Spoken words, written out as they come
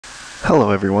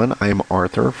Hello everyone, I'm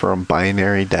Arthur from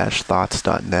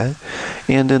binary-thoughts.net,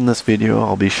 and in this video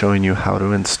I'll be showing you how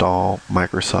to install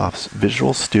Microsoft's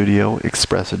Visual Studio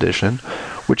Express Edition,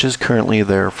 which is currently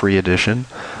their free edition.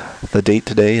 The date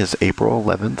today is April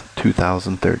 11th,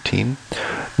 2013.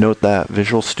 Note that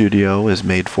Visual Studio is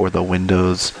made for the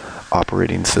Windows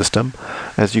operating system.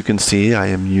 As you can see, I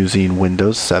am using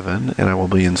Windows 7 and I will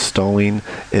be installing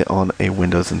it on a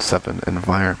Windows 7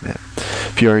 environment.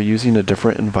 If you are using a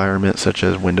different environment such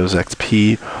as Windows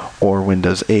XP or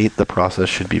Windows 8, the process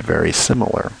should be very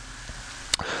similar.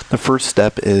 The first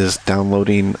step is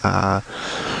downloading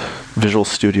Visual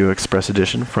Studio Express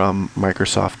Edition from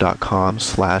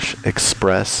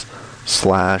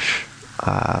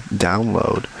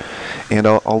Microsoft.com/express/download, and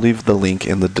I'll leave the link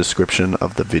in the description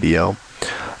of the video.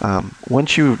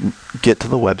 Once you get to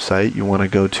the website, you want to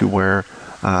go to where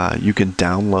you can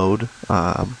download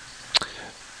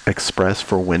Express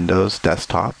for Windows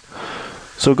desktop.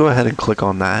 So go ahead and click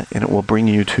on that and it will bring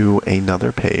you to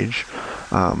another page,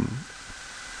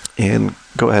 and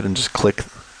go ahead and just click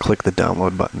the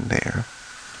download button there.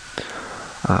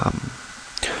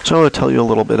 So I'll tell you a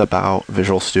little bit about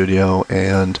Visual Studio,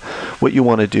 and what you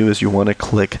want to do is you want to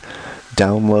click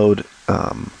download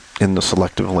in the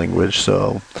selective language.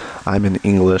 So I'm in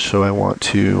English, so I want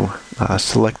to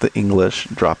select the English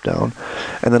drop down,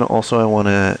 and then also I want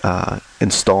to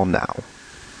install now.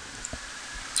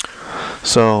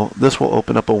 So this will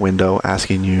open up a window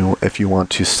asking you if you want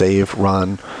to save,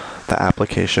 run the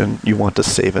application. You want to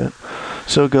save it.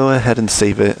 So go ahead and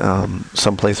save it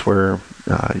someplace where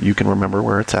you can remember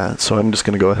where it's at. So I'm just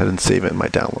going to go ahead and save it in my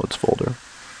downloads folder.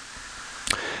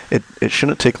 It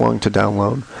shouldn't take long to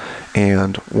download,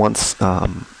 and once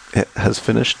it has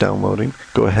finished downloading,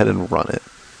 go ahead and run it.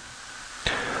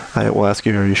 It will ask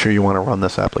you, are you sure you want to run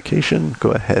this application?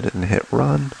 Go ahead and hit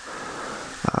run.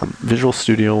 Visual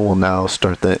Studio will now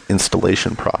start the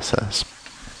installation process.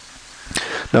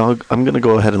 Now I'm going to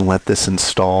go ahead and let this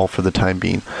install for the time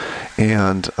being,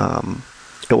 and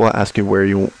it will ask you where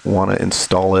you want to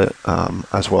install it,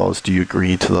 as well as do you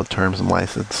agree to the terms and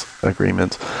license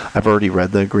agreements. I've already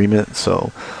read the agreement,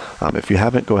 so if you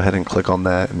haven't, go ahead and click on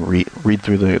that and read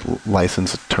through the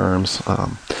license terms.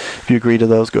 If you agree to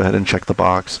those, go ahead and check the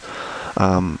box.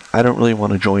 I don't really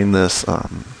want to join this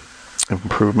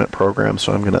improvement program,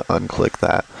 so I'm going to unclick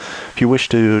that. If you wish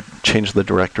to change the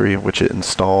directory of which it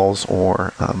installs,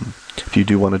 or if you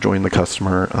do want to join the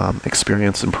customer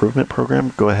experience improvement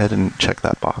program, go ahead and check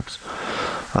that box.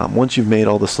 Once you've made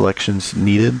all the selections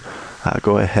needed,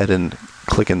 go ahead and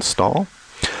click install.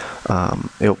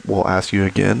 It will ask you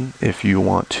again if you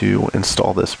want to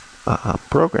install this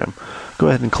program. Go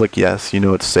ahead and click yes. You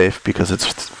know it's safe because it's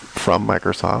from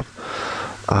Microsoft.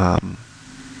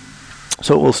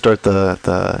 So it will start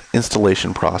the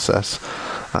installation process,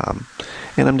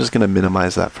 and I'm just going to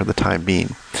minimize that for the time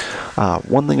being.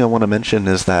 One thing I want to mention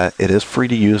is that it is free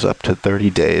to use up to 30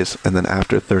 days, and then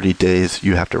after 30 days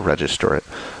you have to register it.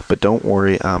 But don't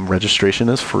worry, registration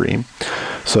is free,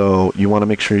 so you want to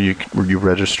make sure you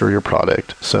register your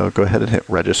product. So go ahead and hit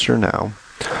register now.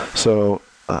 So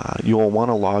you will want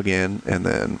to log in and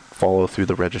then follow through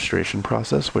the registration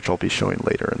process, which I'll be showing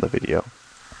later in the video.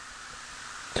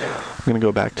 I'm going to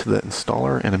go back to the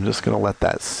installer and I'm just going to let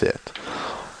that sit.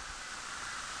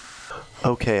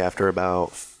 Okay, after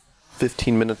about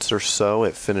 15 minutes or so,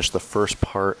 it finished the first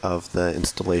part of the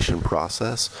installation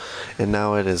process, and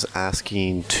now it is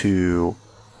asking to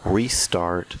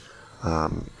restart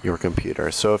your computer.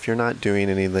 So if you're not doing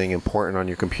anything important on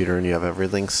your computer and you have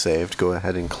everything saved, go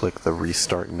ahead and click the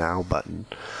Restart Now button.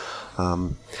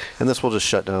 And this will just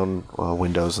shut down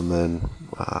Windows and then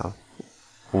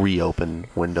reopen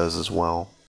Windows as well.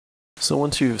 So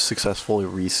once you've successfully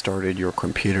restarted your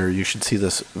computer, you should see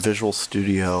this Visual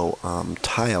Studio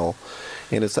tile,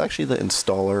 and it's actually the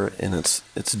installer, and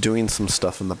it's doing some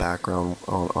stuff in the background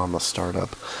on the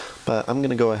startup. But I'm going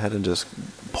to go ahead and just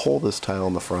pull this tile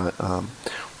in the front,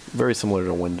 very similar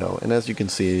to a window. And as you can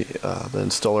see, the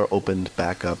installer opened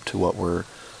back up to what we're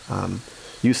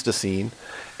used to seeing,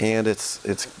 and it's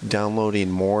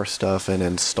downloading more stuff and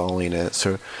installing it.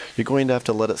 So you're going to have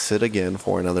to let it sit again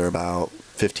for another about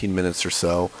 15 minutes or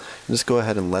so, and just go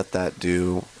ahead and let that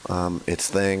do its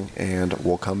thing, and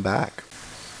we'll come back.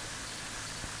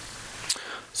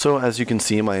 So as you can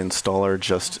see, my installer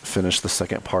just finished the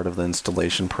second part of the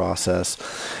installation process,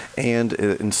 and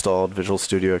it installed Visual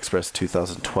Studio Express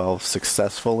 2012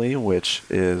 successfully, which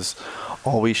is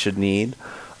all we should need.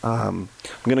 I'm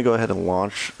going to go ahead and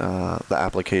launch the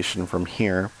application from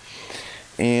here,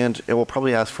 and it will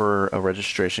probably ask for a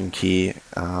registration key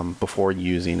before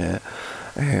using it.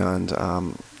 And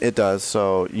It does.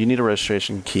 So you need a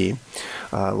registration key.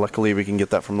 Luckily, we can get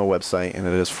that from the website, and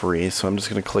it is free. So I'm just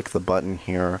going to click the button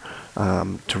here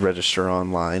to register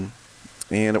online,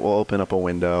 and it will open up a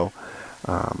window.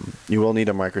 You will need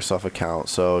a Microsoft account,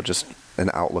 so just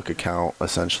an Outlook account,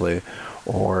 essentially,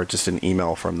 or just an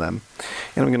email from them.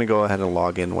 And I'm going to go ahead and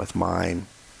log in with mine,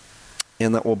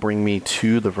 and that will bring me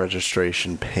to the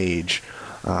registration page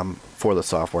for the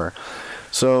software.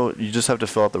 So you just have to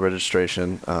fill out the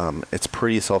registration. It's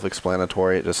pretty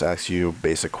self-explanatory. It just asks you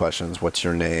basic questions. What's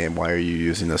your name? Why are you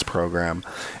using this program?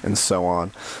 And so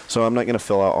on. So I'm not going to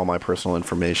fill out all my personal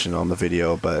information on the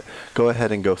video, but go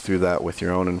ahead and go through that with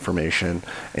your own information,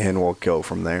 and we'll go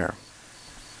from there.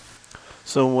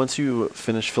 So once you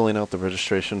finish filling out the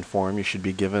registration form, you should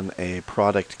be given a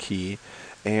product key,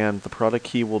 and the product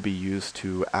key will be used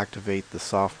to activate the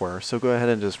software. So go ahead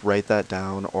and just write that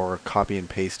down or copy and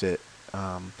paste it.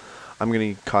 I'm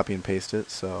going to copy and paste it,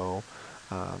 so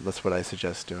that's what I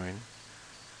suggest doing.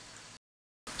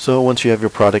 So once you have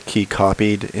your product key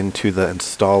copied into the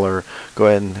installer, go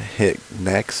ahead and hit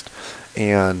next,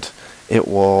 and it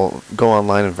will go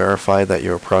online and verify that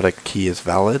your product key is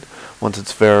valid. Once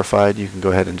it's verified, you can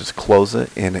go ahead and just close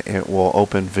it, and it will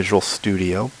open Visual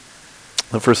Studio.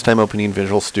 The first time opening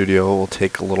Visual Studio will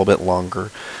take a little bit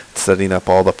longer, setting up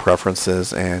all the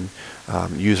preferences and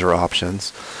user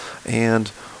options.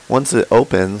 And once it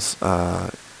opens,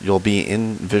 you'll be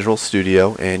in Visual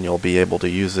Studio, and you'll be able to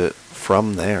use it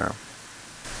from there.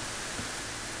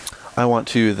 I want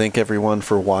to thank everyone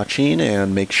for watching,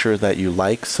 and make sure that you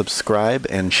like, subscribe,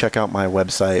 and check out my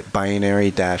website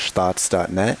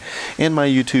binary-thoughts.net and my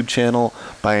YouTube channel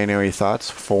Binary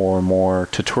Thoughts for more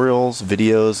tutorials,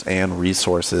 videos, and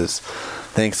resources.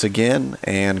 Thanks again,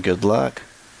 and good luck.